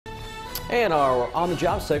And our On the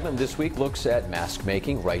Job segment this week looks at mask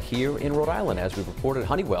making right here in Rhode Island. As we've reported,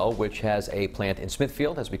 Honeywell, which has a plant in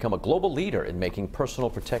Smithfield, has become a global leader in making personal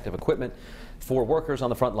protective equipment for workers on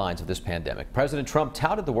the front lines of this pandemic. President Trump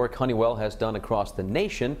touted the work Honeywell has done across the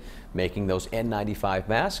nation, making those N95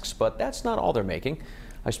 masks, but that's not all they're making.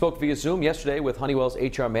 I spoke via Zoom yesterday with Honeywell's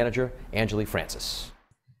HR manager, Angela Francis.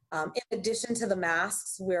 In addition to the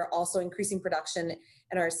masks, we're also increasing production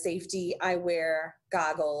in our safety eyewear,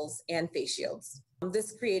 goggles, and face shields.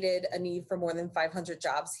 This created a need for more than 500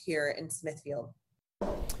 jobs here in Smithfield.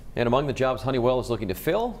 And among the jobs Honeywell is looking to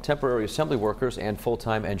fill, temporary assembly workers and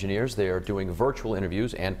full-time engineers. They are doing virtual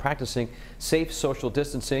interviews and practicing safe social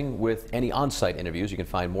distancing with any on-site interviews. You can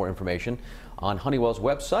find more information on Honeywell's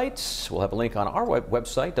website. We'll have a link on our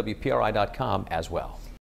website, WPRI.com, as well.